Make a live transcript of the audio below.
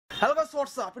Hello guys,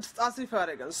 what's up? It's Asif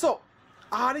here again. So,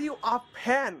 are you a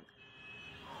fan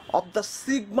of the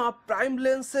Sigma prime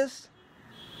lenses?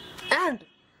 And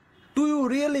do you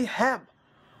really have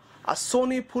a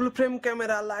Sony full frame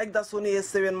camera like the Sony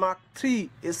A7 Mark III,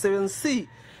 A7C,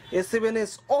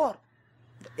 A7S or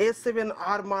the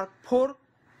A7R Mark IV?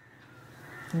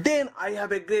 Then I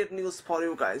have a great news for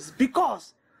you guys,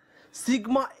 because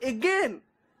Sigma again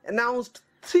announced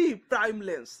 3 prime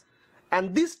lens,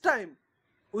 and this time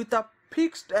with a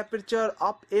fixed aperture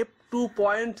of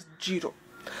f2.0.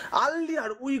 Earlier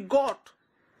we got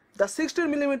the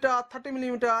 16mm,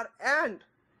 30mm and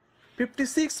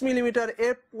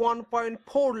 56mm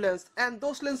f1.4 lens, and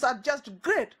those lenses are just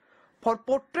great for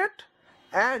portrait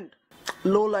and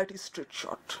low light street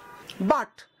shot.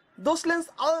 But those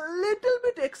lenses are a little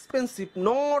bit expensive,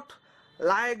 not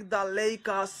like the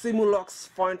Leica Simulux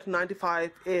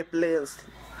 0.95 f lens.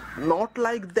 Not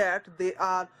like that, they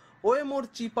are way more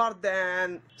cheaper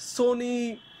than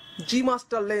Sony G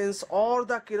Master lens or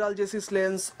the Kiral J6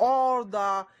 lens or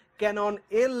the Canon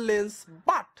L lens,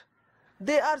 but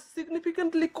they are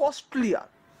significantly costlier.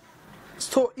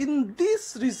 So in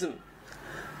this reason,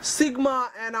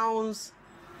 Sigma announced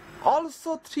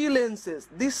also 3 lenses,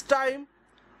 this time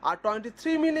a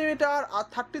 23mm, a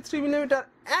 33mm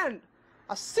and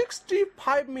a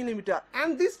 65mm,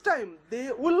 and this time they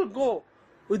will go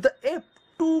with the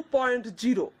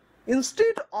f2.0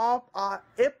 instead of a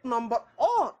f number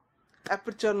or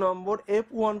aperture number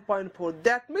f1.4.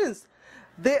 That means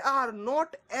they are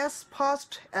not as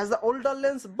fast as the older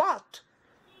lens, but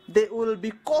they will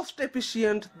be cost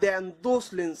efficient than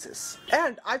those lenses.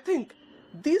 And I think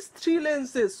these 3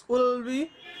 lenses will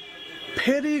be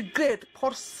very great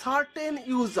for certain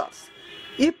users.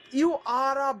 If you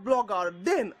are a blogger,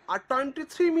 then a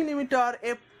 23mm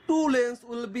f2 lens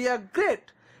will be a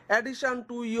great addition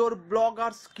to your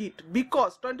blogger's kit,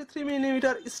 because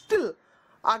 23mm is still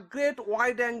a great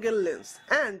wide angle lens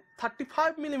and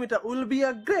 35mm will be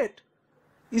a great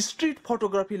street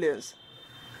photography lens.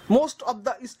 Most of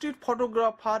the street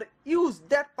photographers use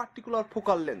that particular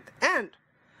focal length, and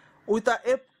with a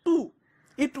f2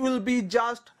 it will be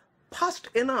just fast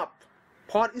enough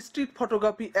for street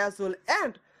photography as well,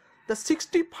 and the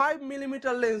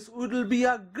 65mm lens will be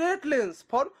a great lens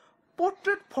for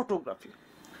portrait photography.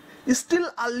 Still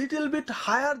a little bit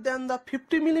higher than the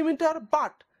 50mm,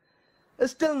 but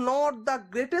still not the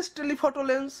greatest telephoto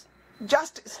lens,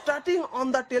 just starting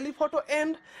on the telephoto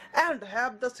end, and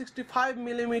have the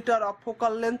 65mm of focal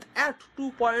length at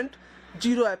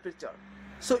 2.0 aperture.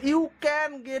 So you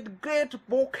can get great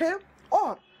bokeh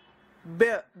or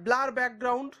blur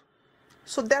background.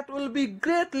 So that will be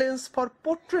great lens for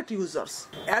portrait users.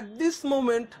 At this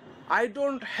moment I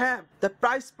don't have the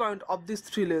price point of these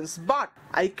 3 lenses, but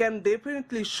I can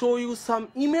definitely show you some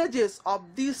images of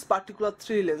these particular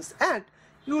 3 lenses, and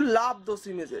you love those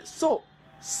images. So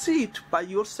see it by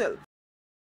yourself.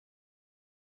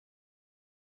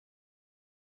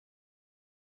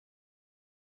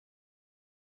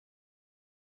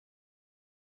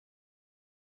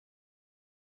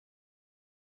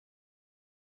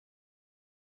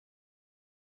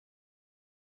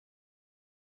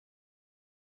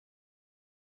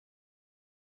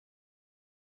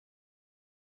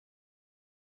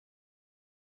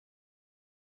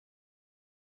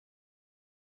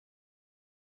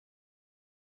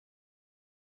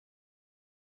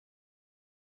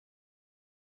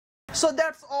 So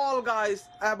that's all guys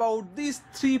about these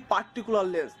 3 particular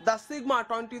lenses, the Sigma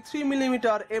 23mm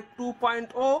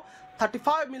f2.0,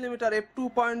 35mm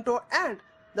f2.0 and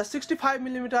the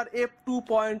 65mm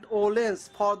f2.0 lens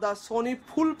for the Sony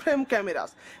full frame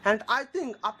cameras. And I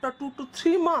think after 2 to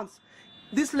 3 months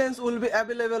this lens will be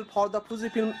available for the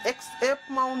Fujifilm XF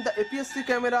mount, the APS-C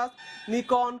cameras,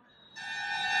 Nikon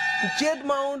Z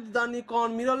mount, the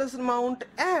Nikon mirrorless mount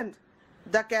and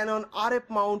the Canon RF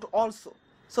mount also.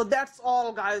 So that's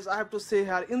all guys I have to say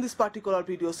here in this particular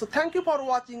video. So thank you for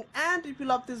watching, and if you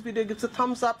love this video, give it a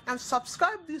thumbs up and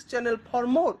subscribe this channel for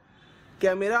more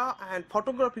camera and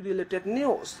photography related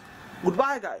news.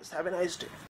 Goodbye guys, have a nice day.